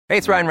Hey,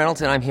 it's Ryan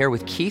Reynolds, and I'm here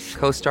with Keith,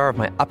 co-star of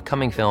my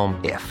upcoming film,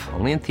 If,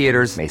 only in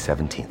theaters May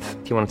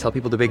 17th. Do you want to tell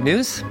people the big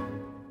news?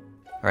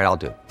 All right, I'll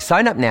do it.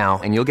 Sign up now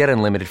and you'll get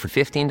unlimited for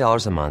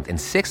 $15 a month and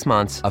 6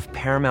 months of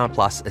Paramount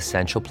Plus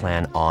Essential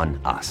Plan on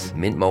us.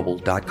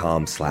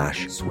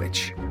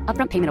 MintMobile.com/switch.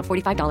 Upfront payment of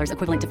 $45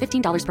 equivalent to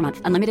 $15 per month.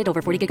 Unlimited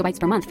over 40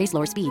 gigabytes per month. Face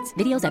lower speeds.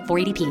 Videos at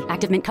 480p.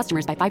 Active Mint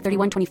customers by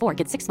 531.24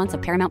 get 6 months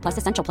of Paramount Plus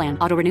Essential Plan.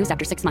 Auto renews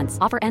after 6 months.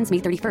 Offer ends May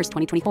 31st,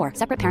 2024.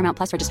 Separate Paramount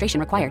Plus registration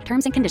required.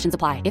 Terms and conditions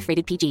apply if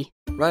rated PG.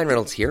 Ryan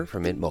Reynolds here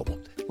from Mint Mobile.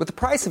 With the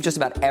price of just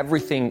about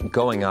everything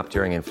going up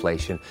during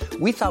inflation,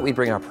 we thought we'd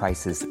bring our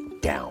prices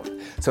down.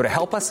 So to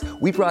help us,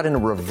 we brought in a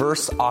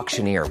reverse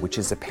auctioneer, which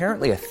is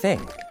apparently a thing.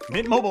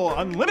 Mint Mobile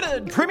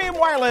Unlimited Premium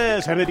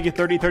Wireless. How to get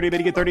 30, 30, bit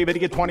to get 30, bit to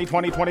get 20,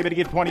 20, 20, bit to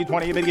get 20,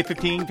 20, bit to get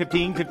 15,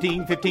 15,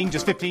 15, 15,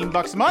 just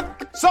 $15 a month?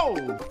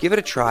 Sold! Give it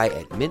a try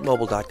at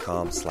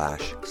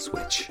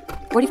mintmobile.com/switch.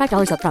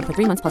 $45 upfront for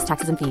 3 months plus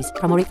taxes and fees.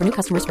 Promo rate for new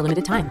customers for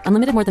limited time.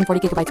 Unlimited more than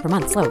 40 gigabytes per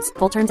month. Slows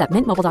full terms at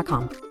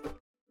mintmobile.com.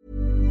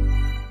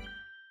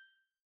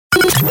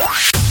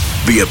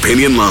 The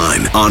Opinion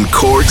Line on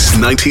Cork's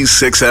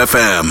 96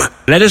 FM.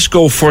 Let us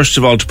go first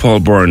of all to Paul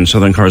Byrne,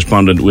 Southern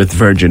correspondent with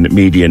Virgin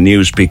Media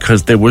News,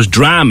 because there was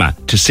drama,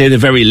 to say the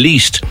very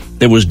least.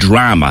 There was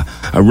drama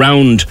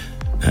around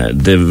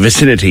the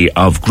vicinity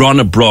of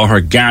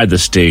Gurranabraher Garda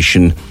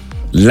station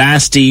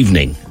last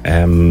evening.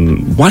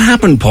 What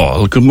happened,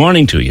 Paul? Good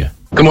morning to you.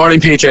 Good morning,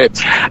 PJ.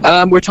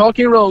 We're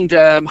talking around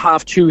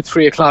 2:30,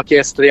 3 o'clock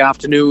yesterday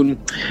afternoon,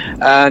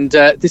 and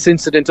this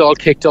incident all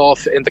kicked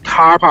off in the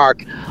car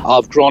park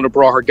of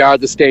Gurranabraher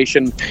Garda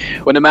station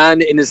when a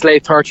man in his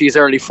late 30s,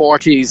 early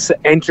 40s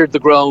entered the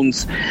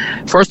grounds.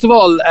 First of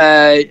all,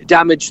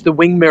 damaged the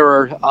wing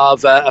mirror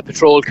of a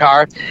patrol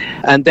car,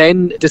 and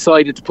then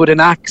decided to put an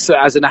axe,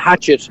 as in a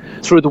hatchet,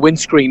 through the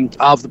windscreen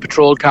of the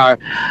patrol car.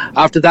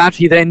 After that,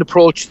 he then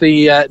approached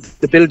the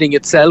building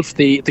itself,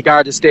 the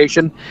Garda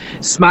station,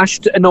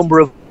 smashed a number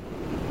of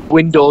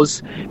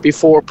windows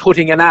before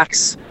putting an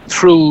axe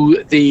through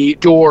the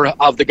door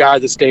of the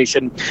Garda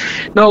station.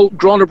 Now,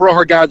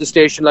 Gurranabraher Garda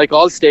station, like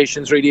all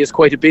stations really, is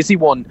quite a busy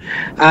one,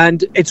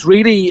 and it's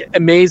really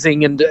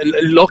amazing and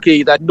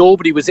lucky that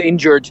nobody was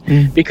injured,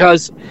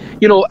 because,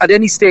 you know, at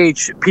any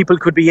stage people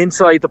could be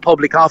inside the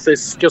public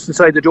office, just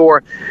inside the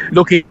door,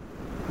 looking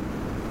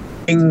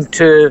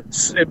to,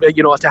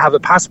 you know, to have a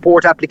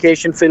passport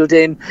application filled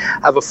in,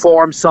 have a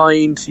form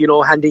signed, you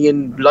know, handing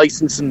in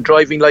license and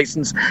driving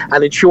license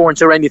and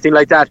insurance or anything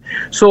like that.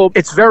 So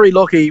it's very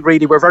lucky,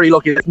 really. We're very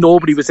lucky that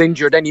nobody was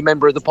injured, any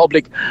member of the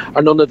public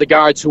or none of the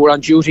guards who were on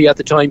duty at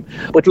the time.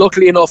 But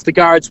luckily enough, the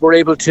guards were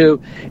able to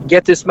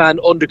get this man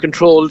under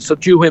control,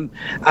 subdue him,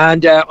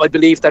 and I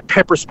believe that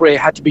pepper spray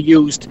had to be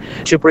used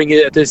to bring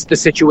the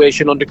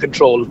situation under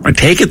control. I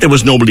take it there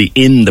was nobody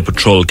in the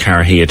patrol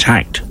car he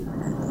attacked?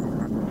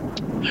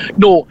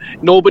 No,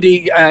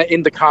 nobody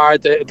in the car.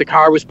 The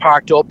car was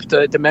parked up.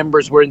 The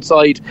members were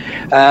inside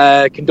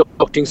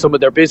conducting some of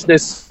their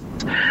business.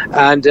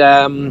 And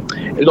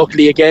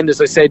luckily, again,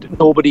 as I said,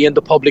 nobody in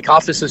the public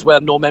office as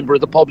well, no member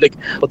of the public.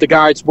 But the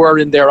guards were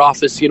in their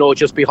office, you know,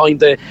 just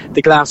behind the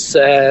glass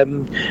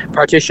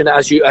partition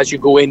as you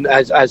go in,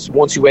 as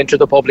once you enter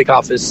the public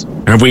office.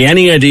 Have we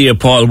any idea,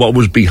 Paul, what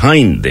was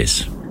behind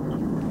this?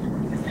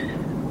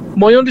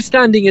 My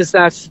understanding is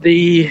that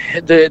the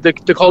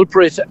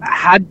culprit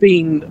had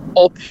been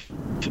up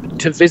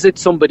to visit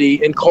somebody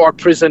in Cork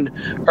prison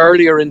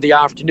earlier in the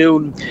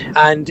afternoon,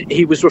 and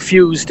he was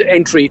refused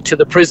entry to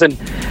the prison,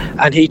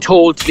 and he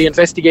told the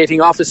investigating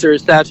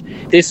officers that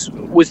this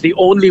was the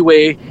only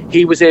way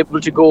he was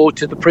able to go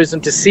to the prison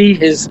to see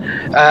his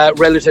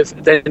relative,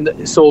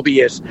 then so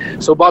be it.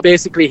 So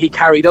basically he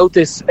carried out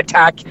this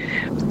attack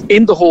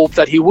in the hope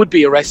that he would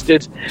be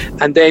arrested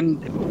and then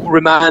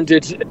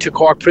remanded to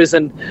Cork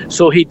prison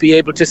so he'd be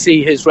able to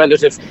see his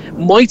relative.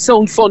 Might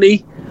sound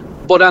funny,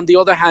 but on the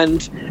other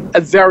hand, a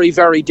very,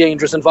 very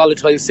dangerous and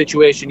volatile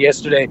situation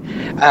yesterday.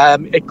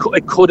 It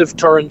could have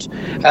turned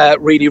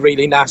really,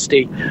 really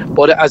nasty.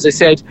 But as I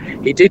said,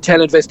 he did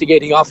tell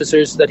investigating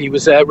officers that he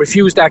was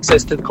refused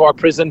access to the Cork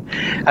prison,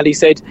 and he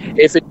said,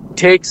 if it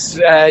takes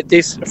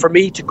this for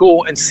me to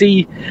go and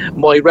see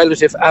my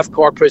relative at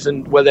Cork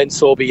prison, well then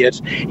so be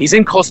it. He's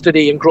in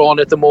custody in Groan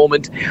at the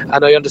moment,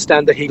 and I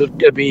understand that he'll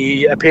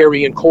be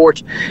appearing in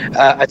court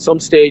at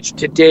some stage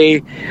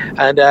today,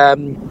 and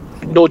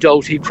no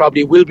doubt he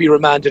probably will be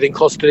remanded in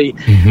custody,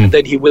 and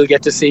then he will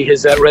get to see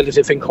his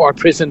relative in Cork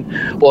prison.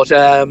 But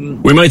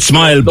we might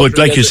smile, but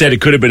like you said,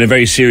 it could have been a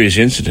very serious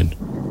incident.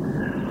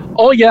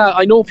 Oh yeah,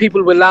 I know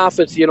people will laugh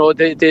at, you know,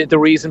 the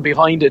reason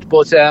behind it,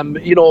 but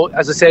you know,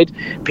 as I said,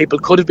 people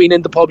could have been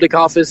in the public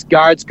office,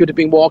 guards could have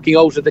been walking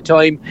out at the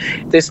time.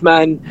 This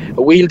man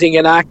wielding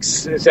an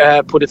axe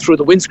put it through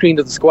the windscreen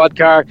of the squad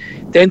car,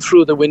 then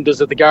through the windows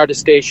of the Garda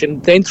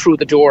station, then through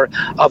the door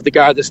of the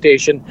Garda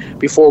station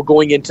before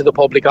going into the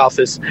public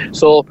office.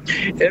 So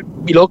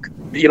look,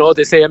 you know,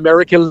 they say a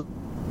miracle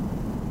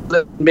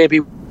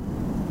maybe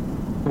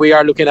we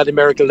are looking at a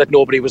miracle that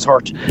nobody was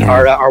hurt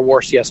or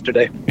worse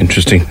yesterday.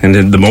 Interesting. And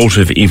then the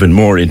motive even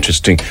more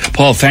interesting.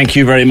 Paul, thank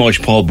you very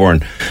much. Paul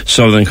Byrne,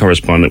 Southern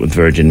correspondent with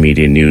Virgin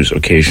Media News,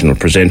 occasional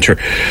presenter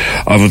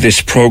of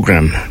this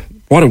programme.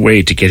 What a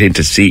way to get in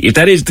to see, if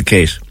that is the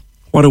case,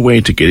 what a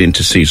way to get in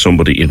to see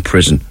somebody in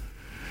prison,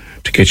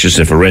 to get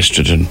yourself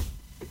arrested and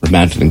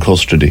remanded in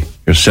custody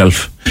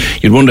yourself.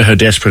 You'd wonder how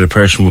desperate a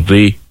person would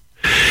be.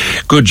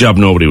 Good job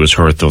nobody was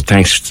hurt though.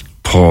 Thanks,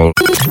 Paul.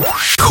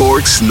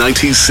 Cork's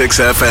 96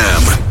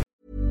 FM.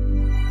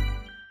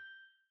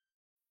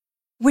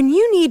 When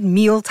you need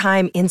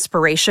mealtime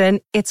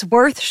inspiration, it's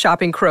worth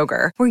shopping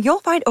Kroger, where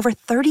you'll find over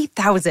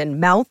 30,000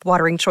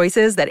 mouth-watering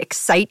choices that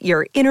excite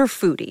your inner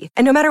foodie.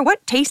 And no matter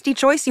what tasty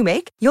choice you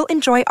make, you'll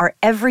enjoy our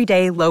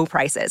everyday low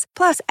prices,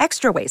 plus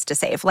extra ways to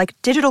save, like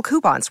digital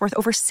coupons worth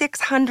over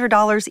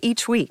 $600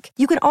 each week.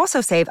 You can also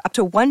save up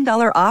to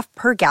 $1 off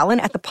per gallon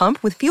at the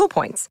pump with fuel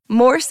points.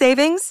 More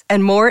savings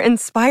and more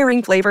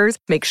inspiring flavors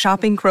make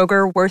shopping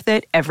Kroger worth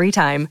it every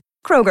time.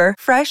 Kroger,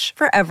 fresh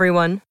for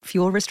everyone.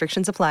 Fuel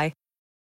restrictions apply.